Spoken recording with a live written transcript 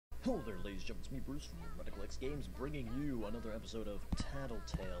Hello there, ladies and gentlemen, it's me, Bruce, from Medical X Games, bringing you another episode of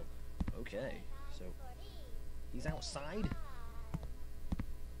Tattletail. Okay, so, he's outside?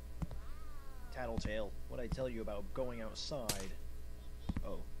 Tattletail, what'd I tell you about going outside?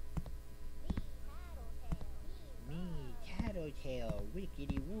 Oh. Me, Tattletail,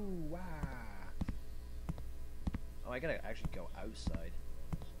 wickety woo wah. Oh, I gotta actually go outside.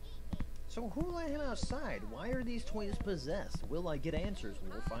 So who let him outside? Why are these toys possessed? Will I get answers?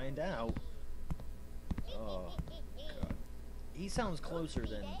 We'll find out. Oh, God. He sounds closer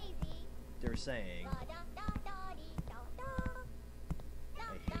than they're saying. I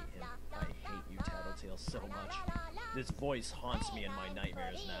hate him. I hate you, Tattletail, so much. This voice haunts me in my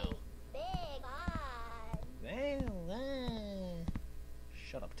nightmares now.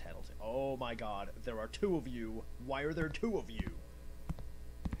 Shut up, Tattletail. Oh my God, there are two of you. Why are there two of you?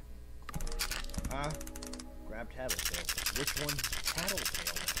 Grab Tattletail. Which one's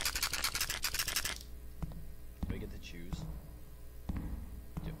Tattletail now? Do I get to choose?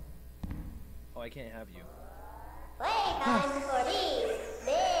 Oh, I can't have you. Playtime for these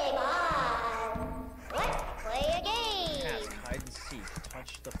big on. Let's play a game. Task, hide and seek.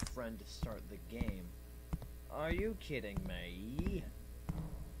 Touch the friend to start the game. Are you kidding me?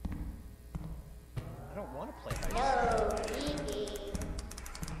 I don't want to play hide and seek. No peeking.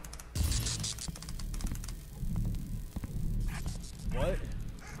 What?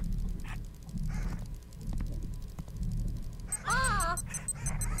 Ah!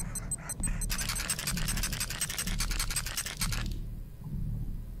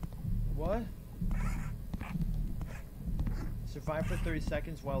 What? Survive for 30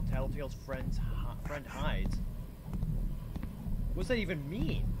 seconds while Tattletail's friend hides. What's that even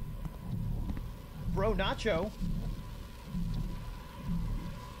mean? Bro, Nacho!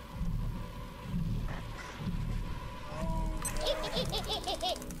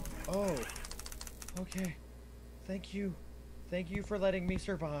 Oh, okay. Thank you. Thank you for letting me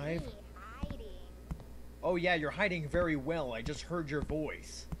survive. Hiding. Oh yeah, you're hiding very well. I just heard your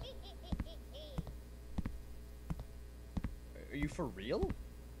voice. Are you for real?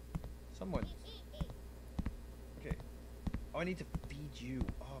 Someone. Okay. Oh, I need to feed you.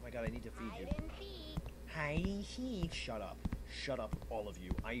 Oh my God, I need to feed you. Hide and seek. Shut up. Shut up, all of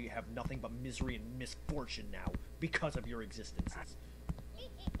you. I have nothing but misery and misfortune now because of your existences.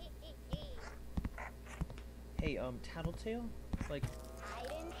 Hey, Tattletail? Like,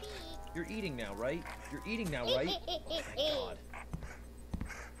 you're eating now, right? You're eating now, right? Oh, thank God.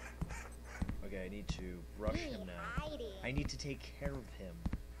 Okay, I need to brush him now. I need to take care of him.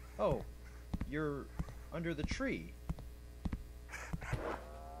 Oh, you're under the tree.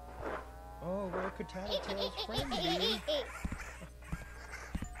 Oh, where could Tattletail's friend be?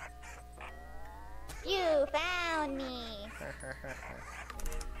 You found me. God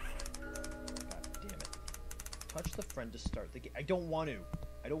damn it. Touch the friend to start the game. I don't want to.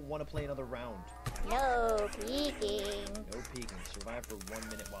 I don't want to play another round. No peeking. No peeking. Survive for 1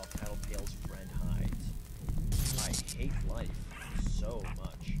 minute while Tattletail's friend hides. I hate life so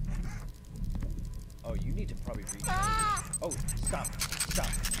much. Oh, you need to probably reach. Ah! Oh, stop.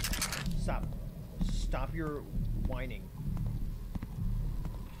 Stop. Stop. Stop your whining.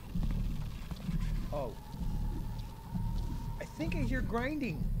 Oh. I think I hear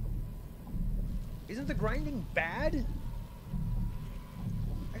grinding. Isn't the grinding bad?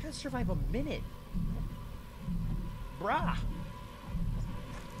 I gotta survive a minute. Brah.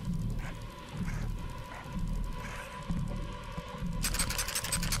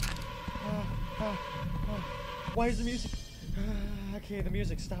 Why is the music? Okay, the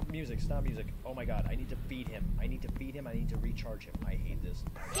music. Stop music. Stop music. Oh my God, I need to feed him. I need to feed him. I need to recharge him. I hate this.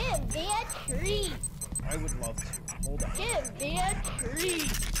 Give me a treat. I would love to. Hold on. Give me a treat.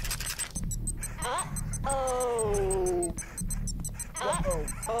 Uh-oh. Uh-oh.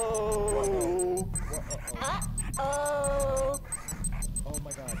 Uh-oh. Uh-oh. Uh-oh. Oh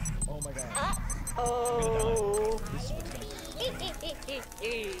my God. Oh my God. Uh-oh. This is what's gonna...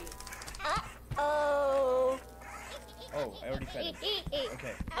 Uh-oh. Oh, I already fed him.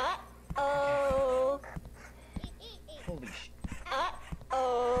 Okay. Uh-oh. Holy sh...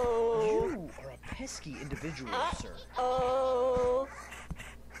 Uh-oh. You are a pesky individual, sir. Uh-oh.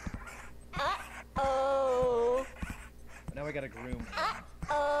 Uh-oh. Now I gotta groom him.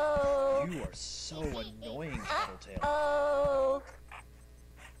 Uh-oh. You are so annoying, Tattletail. Uh-oh.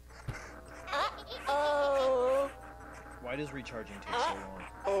 Uh-oh. Why does recharging take so long?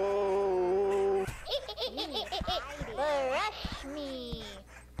 Oh. Brush me.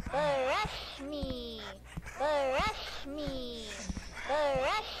 Brush me. Brush me.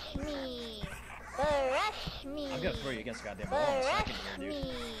 Brush me. Brush me. I'm gonna throw you against the goddamn wall in a second here, dude.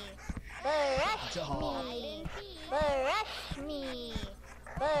 Me. Brush me.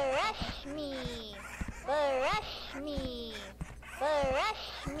 Brush me. Brush me.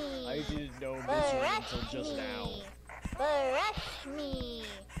 Brush me. I didn't know misery until just now. Brush me.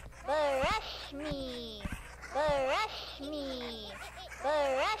 Brush me. Brush me.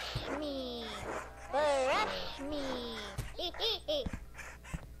 Brush me. Brush me.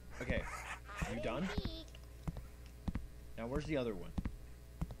 Okay, you done? Now where's the other one?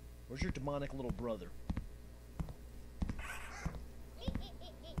 Where's your demonic little brother? I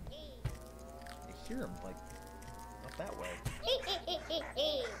hear him, like, not that way.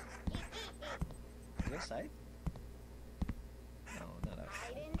 This side? No, not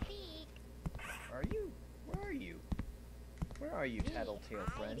outside. Are you? Where are you? Where are you, Tattletail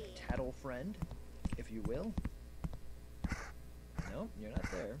friend? Tattle friend, if you will. No, you're not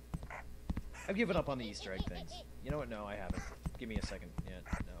there. I've given up on the Easter egg things. You know what? No, I haven't. Give me a second. Yeah,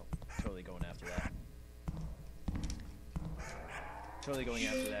 no. Totally going after that. Totally going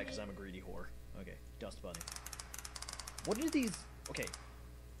after that because I'm a greedy whore. Okay, Dust Bunny. What are these... Okay.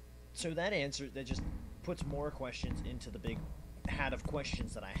 So that answer, that just puts more questions into the big hat of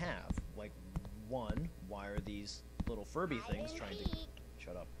questions that I have. Like, one, why are these little Furby things trying to...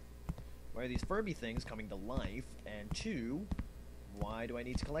 Shut up. Why are these Furby things coming to life? And two, why do I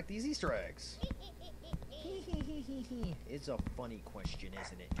need to collect these Easter eggs? It's a funny question,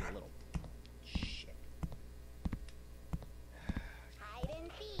 isn't it, you little shit.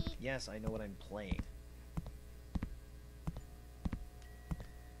 Yes, I know what I'm playing.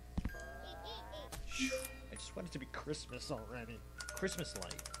 I just want it to be Christmas already. Christmas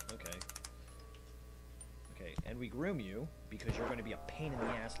light. Okay. Okay, and we groom you because you're going to be a pain in the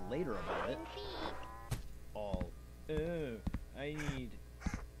ass later about it. All. I need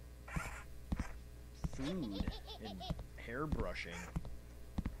food and hair brushing.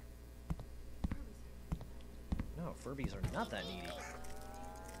 No, Furbies are not that needy.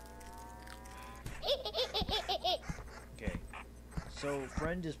 Okay, so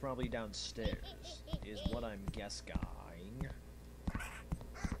friend is probably downstairs, is what I'm guessing.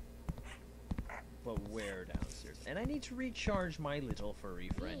 But where downstairs? And I need to recharge my little furry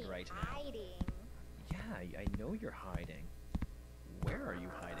friend right now. Yeah, I know you're hiding. Where are you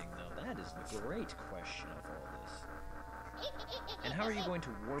hiding, though? That is the great question of all this. And how are you going to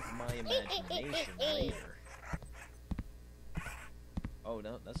warp my imagination later? Oh,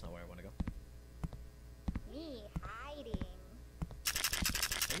 no, that's not where I want to go. Me hiding.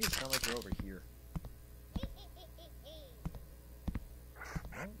 Why do you sound like you're over here?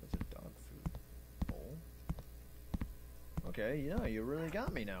 Oh, that's a dog food bowl. Okay, yeah, you really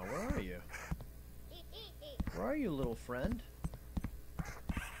got me now. Where are you? Where are you, little friend?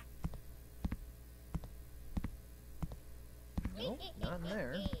 Nope, not in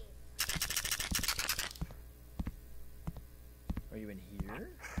there. Are you in here?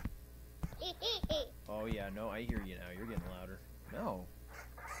 Oh yeah, no, I hear you now. You're getting louder. No.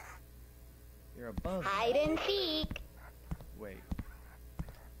 You're above me. Hide and seek. Wait.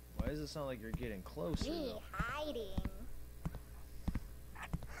 Why does it sound like you're getting closer, Me though? hiding.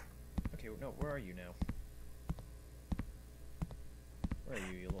 Okay, no, where are you now? Where are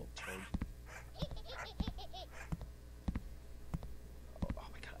you, you little toad? Oh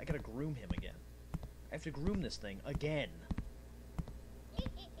my god, I gotta groom him again. I have to groom this thing again.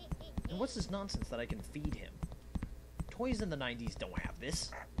 And what's this nonsense that I can feed him? Toys in the 90s don't have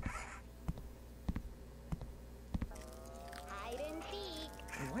this. Hide and seek.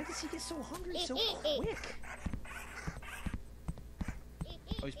 And why does he get so hungry so quick?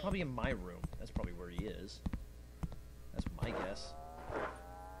 Oh, he's probably in my room. That's probably where he is. That's my guess.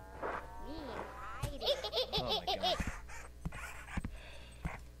 Me hiding. Oh my god.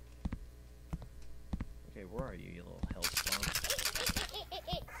 Okay, where are you, you little hell spawn?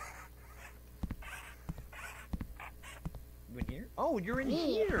 You in here? Oh, you're in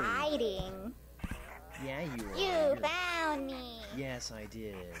Me here! hiding. Yeah, you are. You You're- found me. Yes, I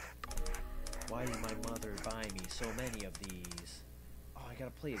did. Why did my mother buy me so many of these? Oh, I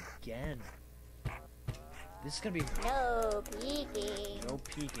gotta play again. This is gonna be... No peeking. No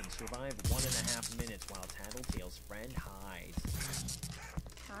peeking. Survive 1.5 minutes while Tattletail's friend hides.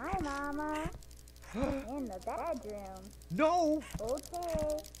 Hi, Mama. In the bedroom. No!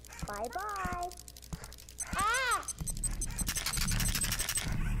 Okay. Bye-bye. Ah!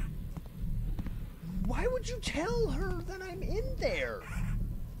 Why would you tell her that I'm in there?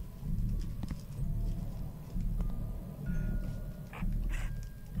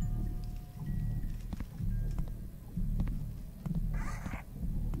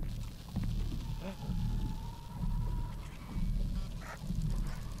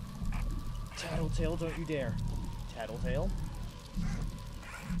 Tattletail, don't you dare. Tattletail.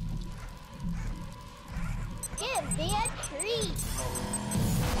 Give me a treat.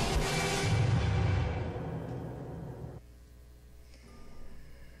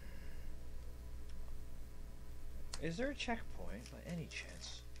 Is there a checkpoint by any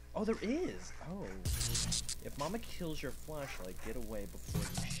chance? Oh, there is! Oh. If Mama kills your flashlight, get away before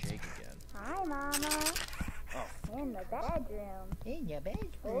you shake again. Hi, Mama. Oh. In the bedroom. In your bedroom.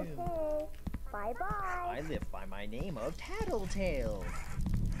 Okay. Bye-bye. I live by my name of Tattletail.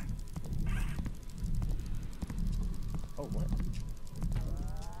 Oh, what?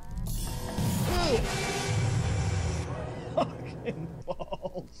 Fucking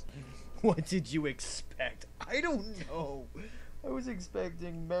balls. What did you expect? I don't know. I was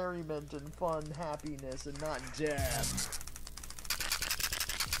expecting merriment and fun, happiness, and not death.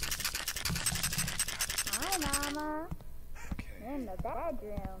 Hi, Mama. Okay. In the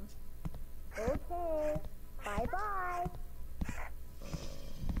bedroom. Okay. Bye-bye.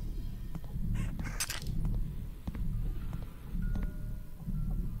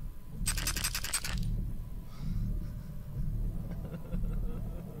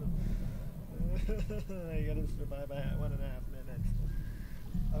 I gotta survive by 1.5 minutes.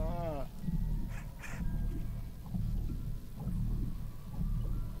 Ah.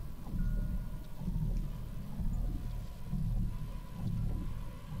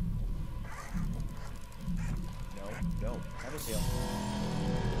 No, Tattletail.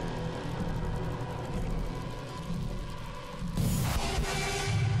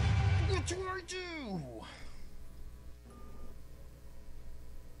 What do I do?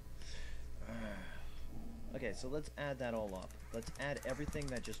 Okay, so let's add that all up. Let's add everything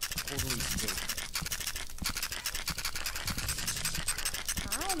that just totally escaped me.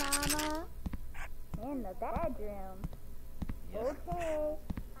 Hi, Mama. In the bedroom. Yes. Okay.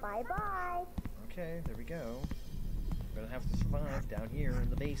 Bye-bye. Okay, there we go. We're gonna have to survive down here in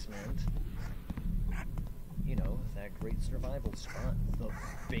the basement. You know, that great survival spot, the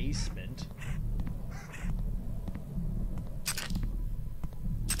basement.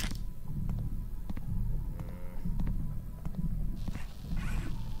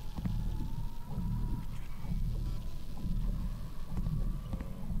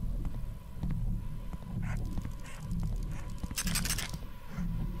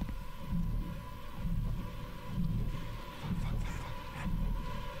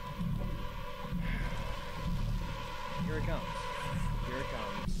 Here it comes. Here it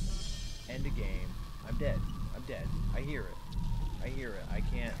comes. End of game. I'm dead. I'm dead. I hear it. I hear it. I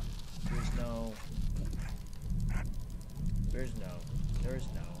can't. There's no. There's no. There's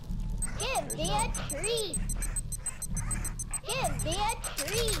no. Give me a treat. Give me a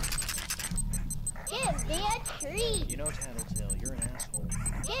treat. Give me a treat. You know, Tattletail, you're an asshole.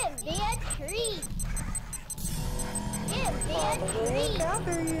 Give me a treat. Give me a treat.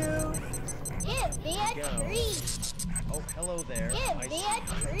 After you. Give me a Go. treat. Oh, hello there. Give I me see a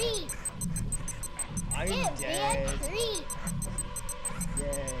treat. I'm Give me a dead. treat.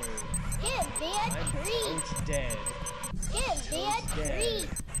 Yay. Give me a I'm treat. Toad's dead. Give me a Toad's dead. treat.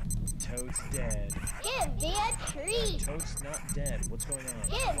 Toad's dead. Give me a treat. Toad's not dead. What's going on?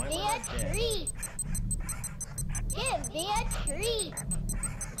 Give Why me am I a not dead? treat. Give me a treat.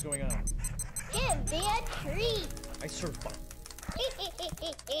 What's going on? Give me a treat. I survived. Give me a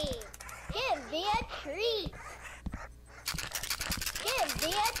treat. Give me a treat. Give me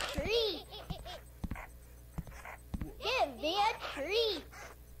a treat.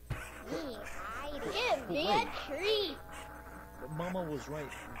 Give me a treat. But Mama was right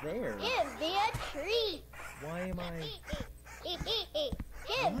there. Give me a treat. Why am I...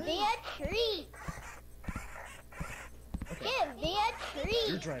 Give me a treat. Okay, Give me a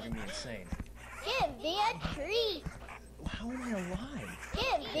you're treat. driving me insane. Give me a treat. How am I alive?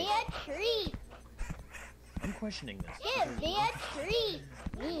 Give me a treat. I'm questioning this. Give because- me a treat.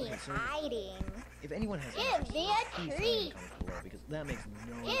 Okay, so Hiding. if anyone has Give answers, me a please tell me in the treat. comments below, because that makes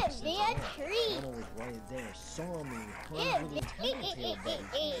no Give sense me at a all. treat. Mama was right there, saw me, her Give little Tattletail buddy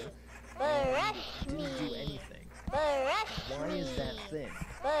here, Brush didn't do me. anything. Brush Why me. is that thing?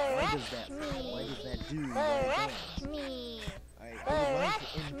 Why does that? Brush Why me. does that do what it Brush does? me. I would like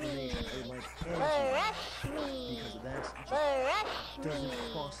Brush information. I would like answers Brush me. because that just Brush doesn't me.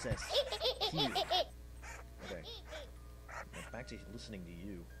 process here. Okay. Now back to listening to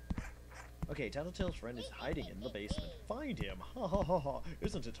you. Okay, Tattletail's friend is hiding in the basement. Find him! Ha ha ha ha!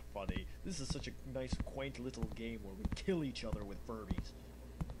 Isn't it funny? This is such a nice, quaint little game where we kill each other with Furbies.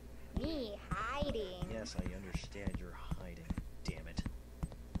 Me hiding. Yes, I understand you're hiding. Damn it.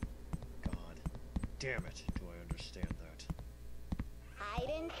 God. Damn it, do I understand that. Hide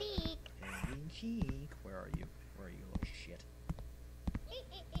and seek. And cheek. Where are you? Where are you, little shit?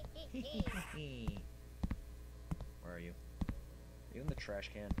 Where are you? Are you in the trash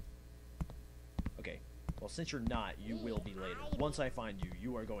can? Okay. Well, since you're not, you will be later. Once I find you,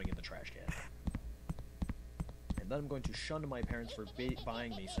 you are going in the trash can. And then I'm going to shun my parents for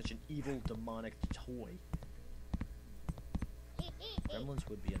buying me such an evil, demonic toy. Gremlins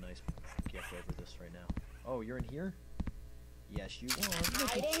would be a nice gift over this right now. Oh, you're in here? Yes, you are.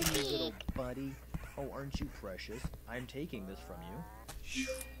 Look at you, little buddy. Oh, aren't you precious? I'm taking this from you.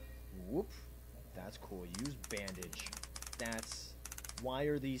 Whoop. That's cool. Use bandage. That's... Why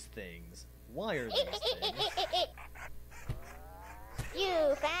are these things? Why are these things?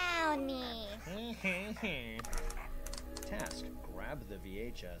 You found me. Task. Grab the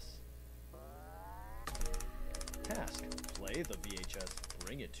VHS. Task. Play the VHS.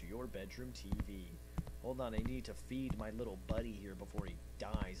 Bring it to your bedroom TV. Hold on, I need to feed my little buddy here before he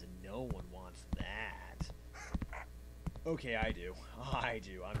dies, and no one wants that. Okay, I do. I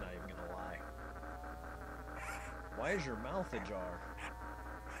do. I'm not even gonna lie. Why is your mouth ajar?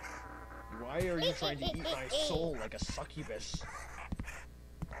 Why are you trying to eat my soul like a succubus?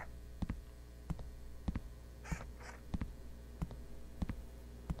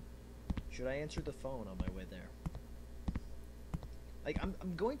 Should I answer the phone on my way there? Like, I'm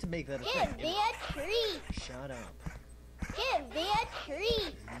going to make that a thing. Give me a treat. Shut up. Give me a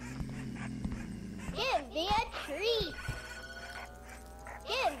treat. Give me a treat.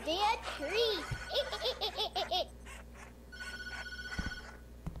 Give me a treat.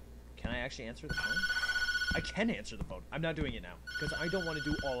 Can I actually answer the phone? I can answer the phone. I'm not doing it now, because I don't want to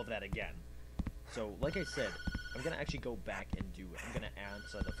do all of that again. So, like I said, I'm going to actually go back and do it. I'm going to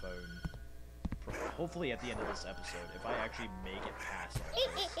answer the phone. Hopefully at the end of this episode, if I actually make it past all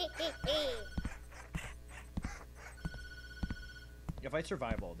this. If I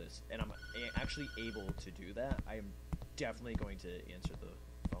survive all this, and I'm actually able to do that, I am definitely going to answer the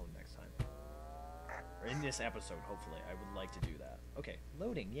phone next time. Or in this episode, hopefully. I would like to do that. Okay,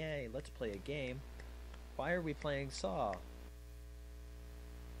 loading. Yay, let's play a game. Why are we playing Saw?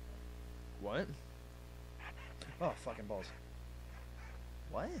 What? Oh, fucking balls.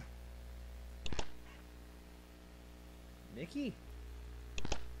 What? Mickey?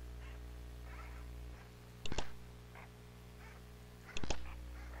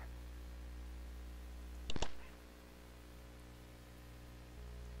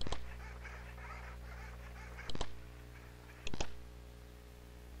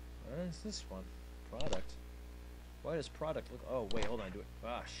 What is this one? Product. Why does product look... Oh, wait, hold on. Do it.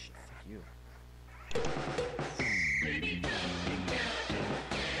 Ah, shit. Fuck you.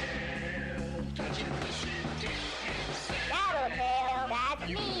 Tattletail, that's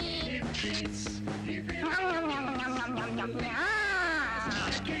me.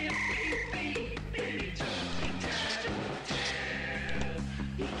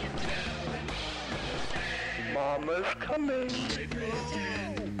 Mama's coming.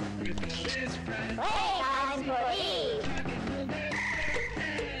 Playtime for Eve.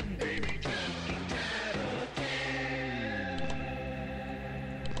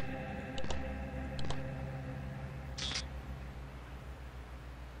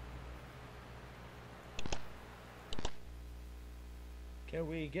 Can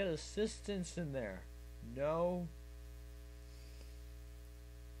we get assistance in there? No.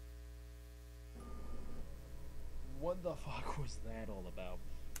 What the fuck was that all about?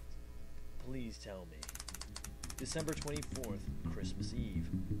 Please tell me. December 24th, Christmas Eve,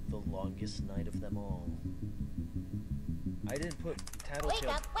 the longest night of them all. I didn't put Tattletail... Wake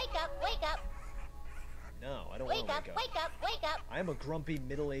up, wake up, wake up. No, I don't want to Wake up, wake up, wake up. I'm a grumpy,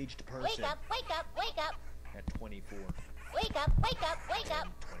 middle-aged person. Wake up, wake up, wake up. At 24. Wake up, wake up, wake up.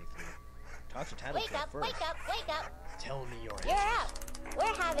 23. Talk to Tattletail Wake up, first. wake up, wake up. Tell me your You're answers. up.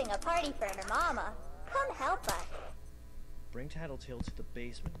 We're having a party for her mama. Come help us. Bring Tattletail to the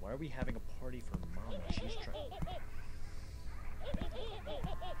basement. Why are we having a party for Mama? She's trying...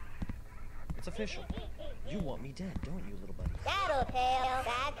 It's official. You want me dead, don't you, little buddy? Tattletail,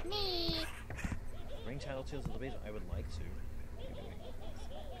 that's me. Bring Tattletail to the basement. I would like to.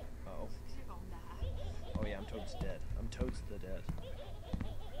 Uh-oh. Oh yeah, I'm Toad's dead. I'm Toad's the dead.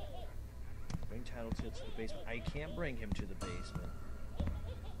 Bring Tattletail to the basement. I can't bring him to the basement.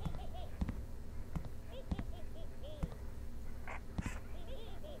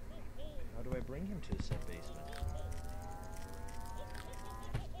 How do I bring him to said basement?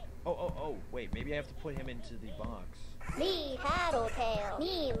 Oh, wait, maybe I have to put him into the box. Me, Tattletail.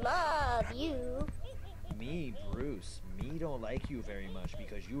 Me love you. Me, Bruce. Me don't like you very much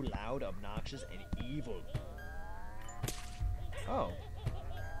because you loud, obnoxious, and evil. Oh.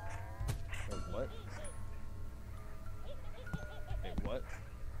 Wait, what?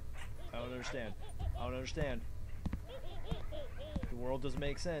 understand. I don't understand. The world doesn't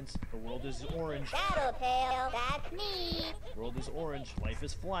make sense. The world is orange. Tattletail, that's me. The world is orange. Life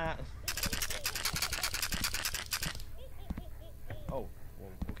is flat. Oh,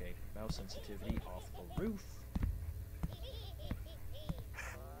 well, okay. Mouse sensitivity off the roof.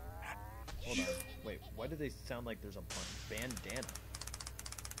 Hold on. Wait, why do they sound like there's a bandana?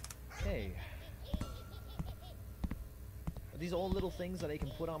 Okay. Are these all little things that I can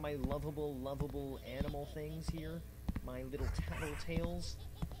put on my lovable animal things here? My little Tattletails?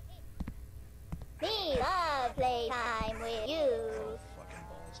 Me love playtime with you. Oh, fucking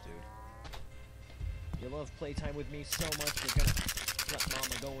balls, dude. You love playtime with me so much you're gonna let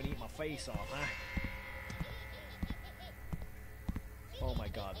Mama go and eat my face off, huh? Oh my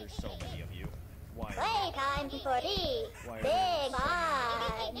god, there's so many of you. Why? Playtime for me. Why Big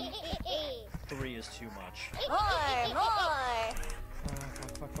are there fun. 3 is too much. More.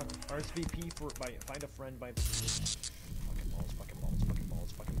 Fuck. RSVP for find a friend by fucking balls.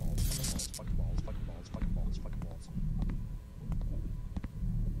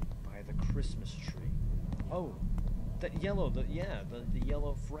 By the Christmas tree. Oh, that yellow, the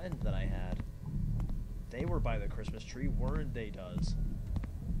yellow friend that I had. They were by the Christmas tree, weren't they, Does?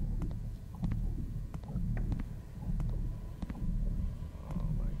 Oh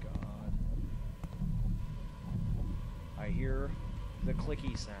my god. I hear the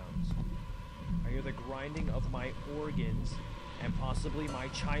clicky sounds. I hear the grinding of my organs and possibly my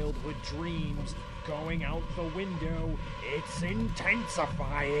childhood dreams going out the window. It's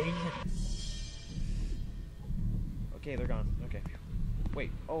intensifying. Okay, they're gone. Okay.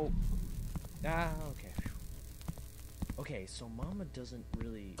 Wait. Oh. Okay. Okay, so Mama doesn't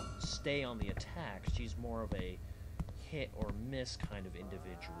really stay on the attack. She's more of a hit or miss kind of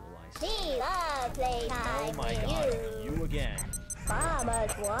individual, I see. Me love playtime Oh my with god, you. you again.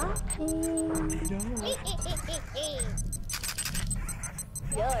 Mama's watching. No.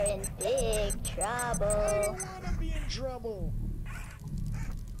 You're in big trouble. I don't want to be in trouble.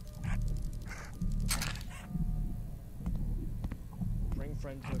 Bring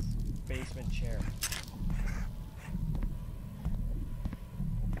friend to basement chair.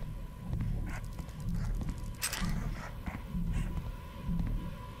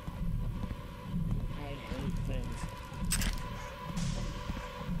 I hate things.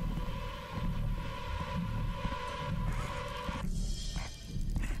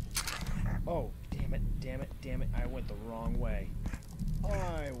 Oh, damn it, I went the wrong way.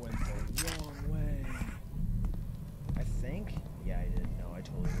 I went the wrong way. I think? Yeah, I did. No, I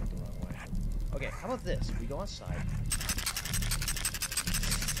totally went the wrong way. Okay, how about this? We go outside.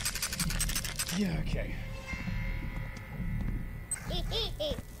 Yeah, okay.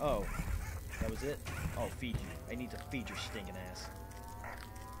 Oh, that was it? Oh, feed you. I need to feed your stinking ass.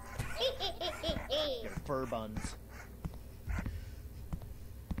 Your fur buns.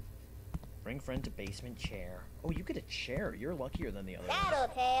 Bring friend to basement chair. Oh, you get a chair. You're luckier than the other ones.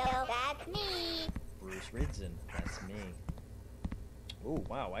 Tattletail, that's me. Bruce Ridson. That's me. Oh,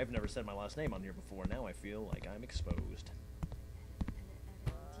 wow. I've never said my last name on here before. Now I feel like I'm exposed.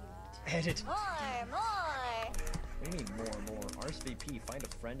 Edit. More. What do you mean more? RSVP. Find a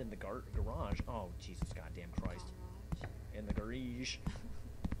friend in the garage. Oh, Jesus goddamn Christ. In the garage.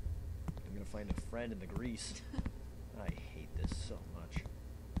 I'm gonna find a friend in the grease. I hate this so much.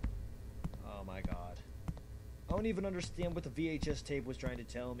 Oh my god. I don't even understand what the VHS tape was trying to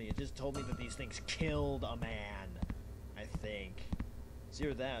tell me. It just told me that these things killed a man. I think. It's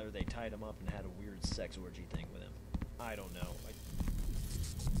either that or they tied him up and had a weird sex orgy thing with him. I don't know.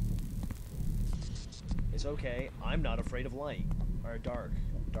 It's okay. I'm not afraid of light. Or dark.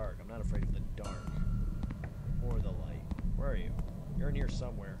 Dark. I'm not afraid of the dark. Or the light. Where are you? You're in here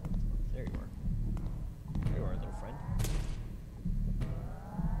somewhere. There you are. There you are, little friend.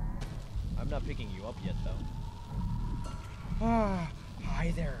 I'm not picking you up yet, though. Ah,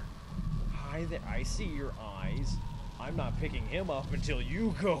 hi there. Hi there. I see your eyes. I'm not picking him up until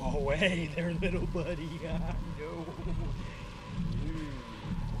you go away there, little buddy. No.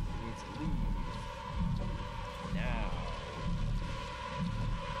 Let's leave. Now.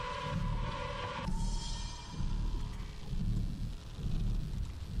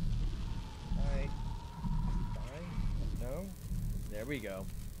 Hi. Bye. No? There we go.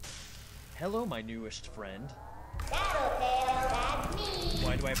 Hello, my newest friend. Tattletail, that's me.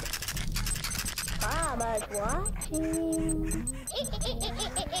 Why do I have to... Mama's watching.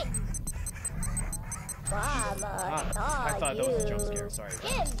 Mama saw I thought that was a jump scare. Sorry.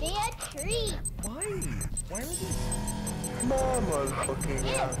 Give me a treat. Why? Why are these... Mama's looking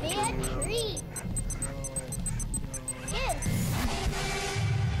Give at me a treat. No. Give.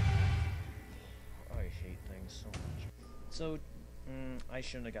 So, I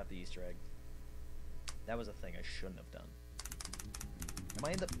shouldn't have got the Easter egg. That was a thing I shouldn't have done. Am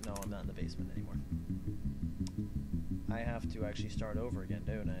I in the... No, I'm not in the basement anymore. I have to actually start over again,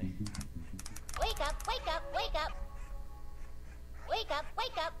 don't I? Wake up, wake up, wake up. Wake up,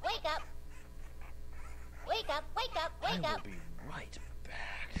 wake up, wake up. Wake up, wake up, wake I up. will be right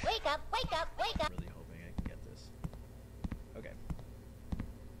back. Wake up, wake up, wake up. Really hoping I can get this. Okay.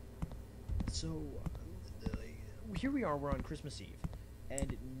 So, here we are, we're on Christmas Eve,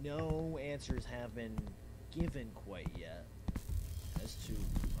 and no answers have been given quite yet as to...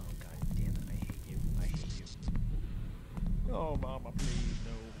 Oh, god damn it, I hate you. I hate you. Oh, Mama, please,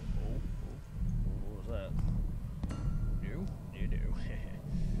 no. What was that? No? No.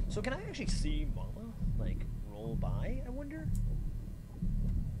 So can I actually see Mama, like, roll by, I wonder?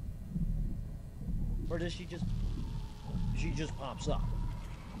 Or does she just pops up?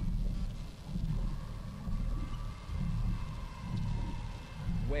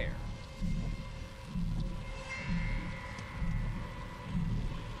 Where?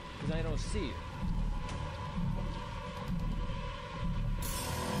 Because I don't see it.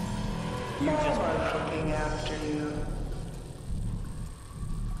 You just looking after you.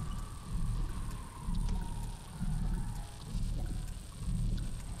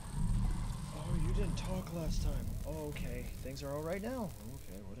 Oh, you didn't talk last time. Oh, okay. Things are all right now.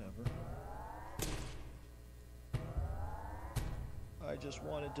 Okay, whatever. I just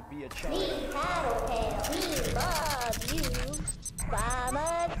wanted to be a child. Me, Tattletail, we love you.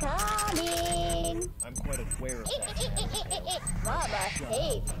 Mama's coming. I'm quite aware of that. Mama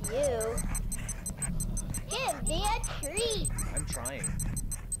hates you. Give me a treat. I'm trying.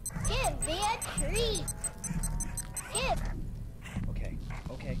 Give me a treat. Give. Okay,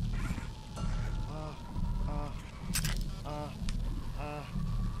 okay.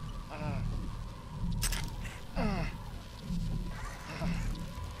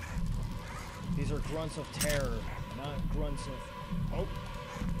 These are grunts of terror, not grunts of... Oh!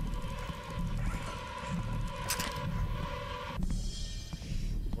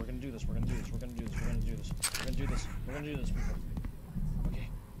 We're gonna do this, we're gonna do this, we're gonna do this, we're gonna do this, we're gonna do this, we're gonna do this, people. Okay.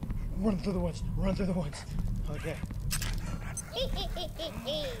 Run through the woods, run through the woods. Okay.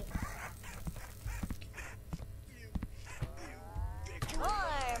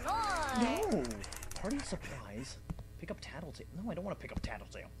 More. No! Party supplies. Pick up Tattletail. No, I don't want to pick up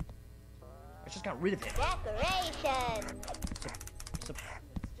Tattletail. I just got rid of him. Decoration.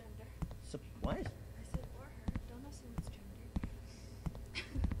 What? I said or her. Don't assume it's gender.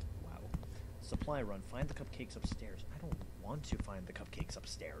 Wow. Supply run. Find the cupcakes upstairs. I don't want to find the cupcakes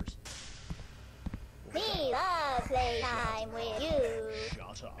upstairs. Me love playtime with you.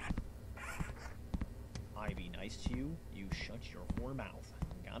 Shut up. I be nice to you. You shut your whore mouth.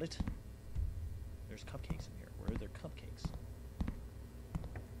 Got it? There's cupcakes in here. Where are their cupcakes?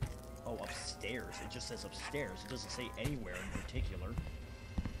 Oh, upstairs. It just says upstairs. It doesn't say anywhere in particular.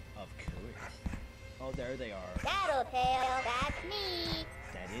 Of course. Oh, there they are. Tattletail, that's me.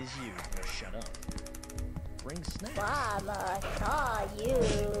 That is you. Now shut up. Bring snacks. Mama saw you.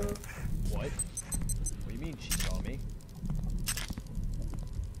 What? What do you mean she saw me?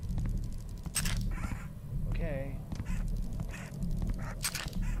 Okay.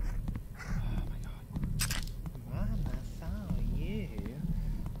 Oh my god. Mama saw you.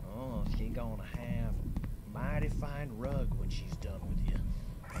 Oh, she gonna have a mighty fine rug when she's done with you.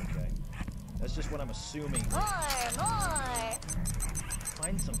 Okay. That's just what I'm assuming. More.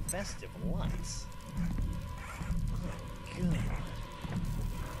 Find some festive lights. Oh, God.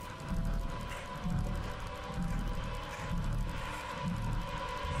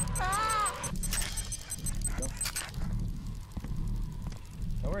 Ah. Go.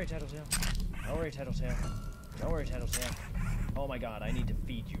 Don't worry, Tattletail. Don't worry, Tattletail. Don't worry, Tattletail. Oh my god, I need to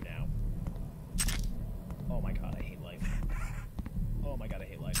feed you now. Oh my god, I hate life. Oh my god, I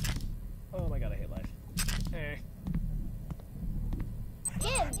hate life. Oh my god, I hate life. Eh.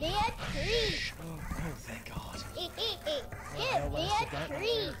 Give me a treat. Oh, thank god. Give me a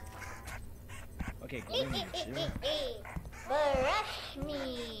treat. Okay, green you too. Brush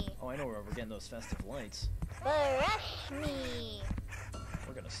me. Oh, I know where we're getting those festive lights. Brush me.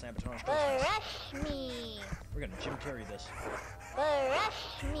 We're gonna sabotage Christmas. Brush me. We're gonna Jim Carrey this.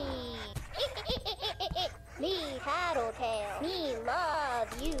 Brush me. Me, Tattletail. Me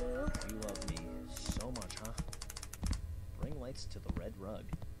love you. You love me so much, huh? Bring lights to the red rug.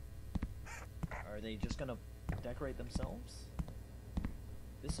 Are they just gonna decorate themselves?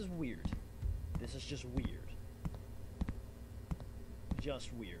 This is weird. This is just weird.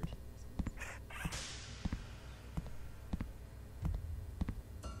 Just weird.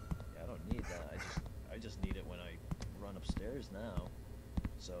 Yeah, I don't need that. I just need it when I run upstairs. upstairs now.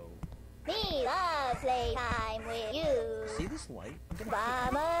 So, Me love playtime with you. see this light? I'm gonna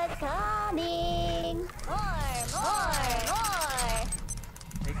Mama's coming. More.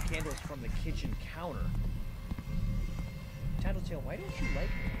 take candles from the kitchen counter. Tattletail, why don't you like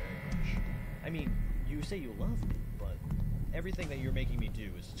me very much? I mean, you say you love me, but everything that you're making me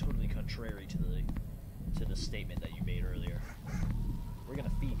do is totally contrary to the statement that you made earlier. We're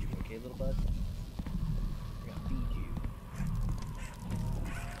gonna feed you, okay, little bud? We're gonna feed you.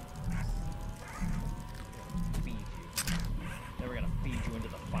 Feed you. Then we're gonna feed you into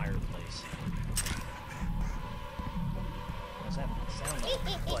the fireplace. What does that sound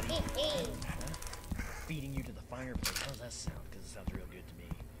like, buddy? Huh? Feeding you to the fireplace. How does that sound? Because it sounds real good to me.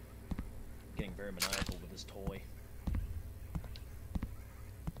 I'm getting very maniacal with this toy.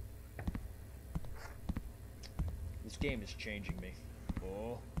 This game is changing me.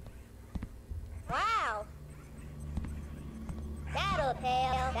 Oh. Wow.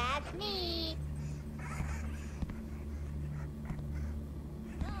 Tattletail, that's me.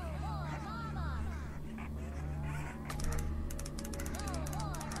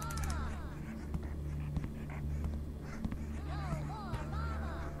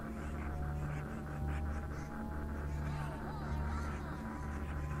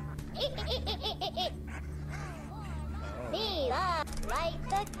 Me love, light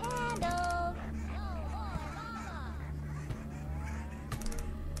the candle.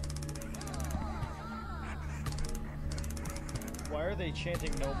 Why are they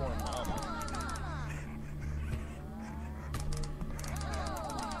chanting no more mama?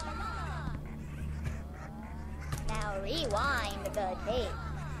 Now rewind the tape.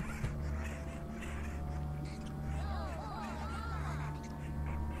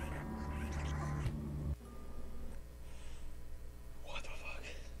 What the fuck?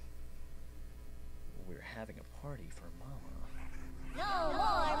 We're having a party for mama. No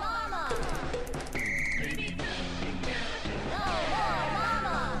more mama. No more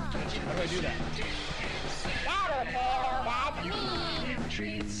mama. How do I do that? Tattletail, that's me.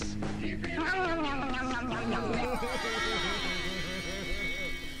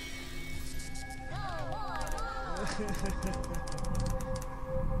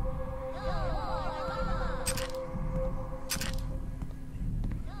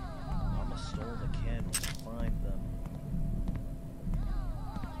 Mama stole the candles. Find them.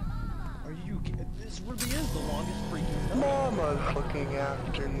 Are you? This really is the longest freaking night. Mama's looking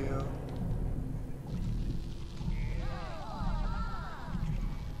after you.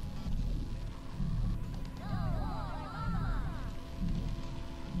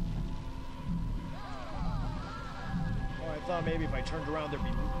 Oh, I thought maybe if I turned around there'd be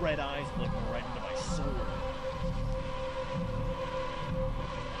red eyes looking right into my soul.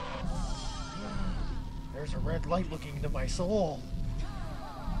 There's a red light looking into my soul.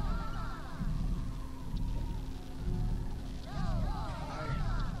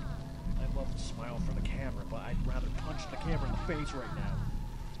 I'd love to smile for the camera, but I'd rather punch the camera in the face right now.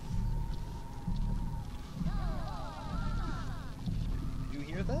 You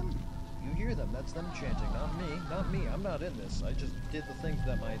hear them? You hear them. That's them chanting, not me. Not me. I'm not in this. I just did the things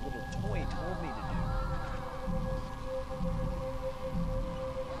that my little toy told me to do.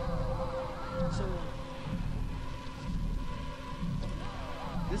 So,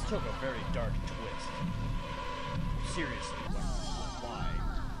 this took a very dark twist. Seriously, why?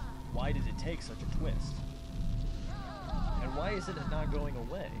 Why did it take such a twist? And why is it not going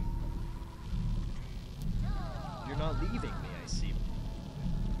away? You're not leaving me, I see.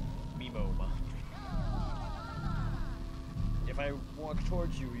 Mimoma. If I walk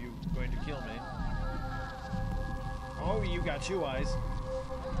towards you, are you going to kill me? Oh, you got two eyes.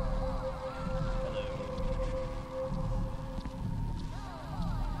 Hello.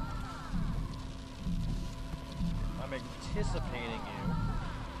 I'm anticipating you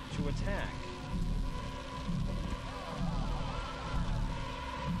to attack.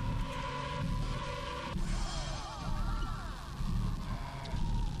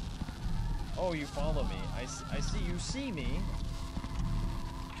 Oh, you follow me. I see you see me.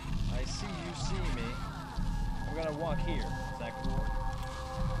 I see you see me. I'm gonna walk here. Is that cool?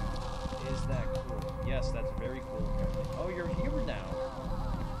 Is that cool? Yes, that's very cool. Oh, you're here now.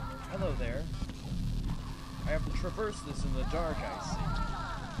 Hello there. I have to traverse this in the dark, I see.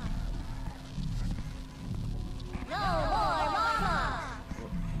 No more mama.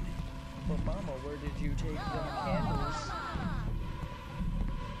 But Mama, where did you take them candles?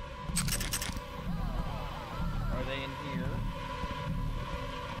 Are they in here?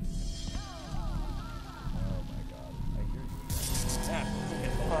 Oh my god, I hear you. Ah,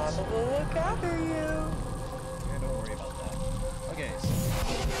 okay, Mama will look after you. yeah, don't worry about that.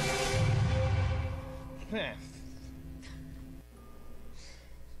 Now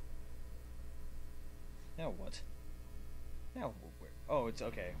what? Now where? Oh, it's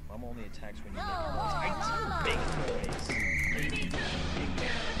okay. Mom only attacks when you make noise. I do make noise.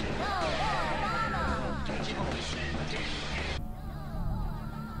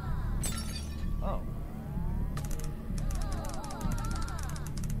 Oh.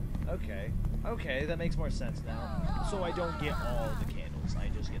 Okay. Okay, that makes more sense now. So I don't get all the candles. I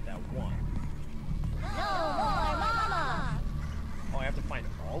just get that one. No more mama. Oh, I have to find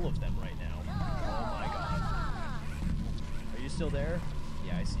all of them right now. Oh my god. Are you still there?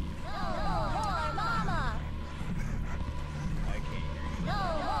 Yeah, I see you. No more mama. I can't hear you. No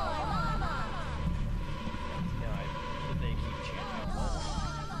more mama. No, they keep chanting. What?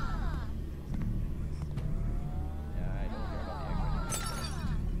 Yeah, I don't care about the egg.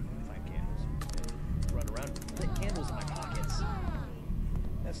 Find candles. Run around. Lit candles in my pockets.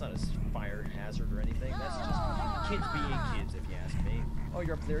 That's not a fire hazard or anything. That's just kids being kids, if you ask me. Oh,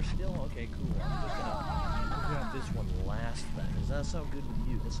 you're up there still? Okay, cool. I'm just gonna grab this one last then. Does that sound good with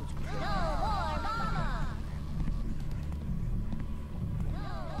you? That sounds great.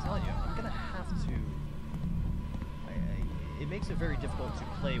 I'm telling you, I'm gonna have to. It makes it very difficult to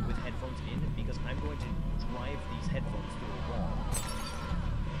play with headphones in because I'm going to drive these headphones through a wall.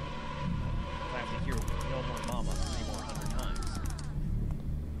 If I have to hear "No More Mama" 3 more hundred times.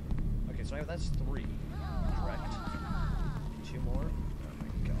 Okay, so that's 3, correct? 2 more? Oh my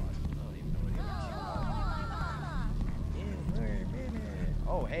god, I don't even know what the other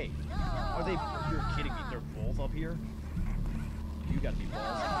 2 are. Oh, hey. Are they, you're kidding me, they're both up here? You gotta be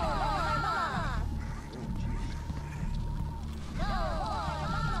balls. Oh, jeez.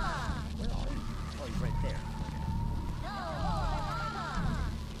 Where are you? Oh, he's right there.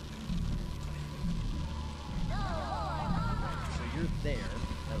 So you're there.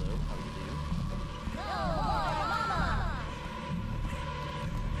 Hello, how do you do?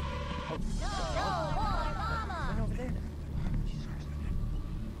 Oh, run over there now. Jesus Christ.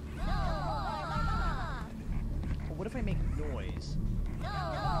 Well, what if I make noise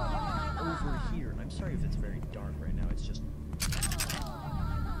over here? I'm sorry if it's very dark right now. It's just.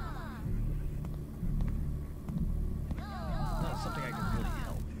 Not something I can really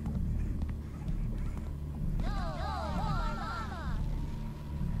help.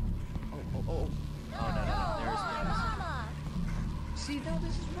 Oh, no. There's the others. See, now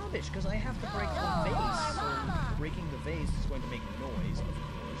this is rubbish, because I have to break the vase. So breaking the vase is going to make noise, of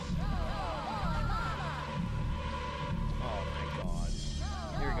course. Oh my god.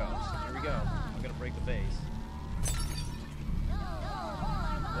 Here it goes. Here we go. I'm gonna break the vase.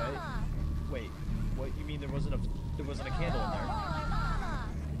 Wait. What? You mean there wasn't a candle in there?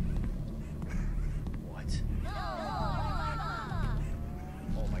 What?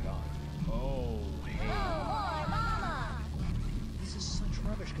 Oh my god. Oh, hey. This is such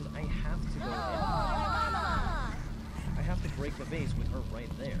rubbish because I have to go in. I have to break the vase with her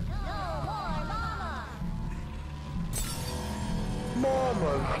right there.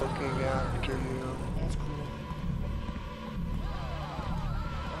 Mama's looking after you. That's cool.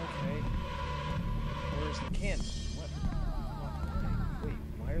 Okay. Where's the candle? What? Wait,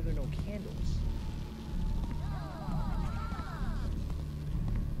 why are there no candles?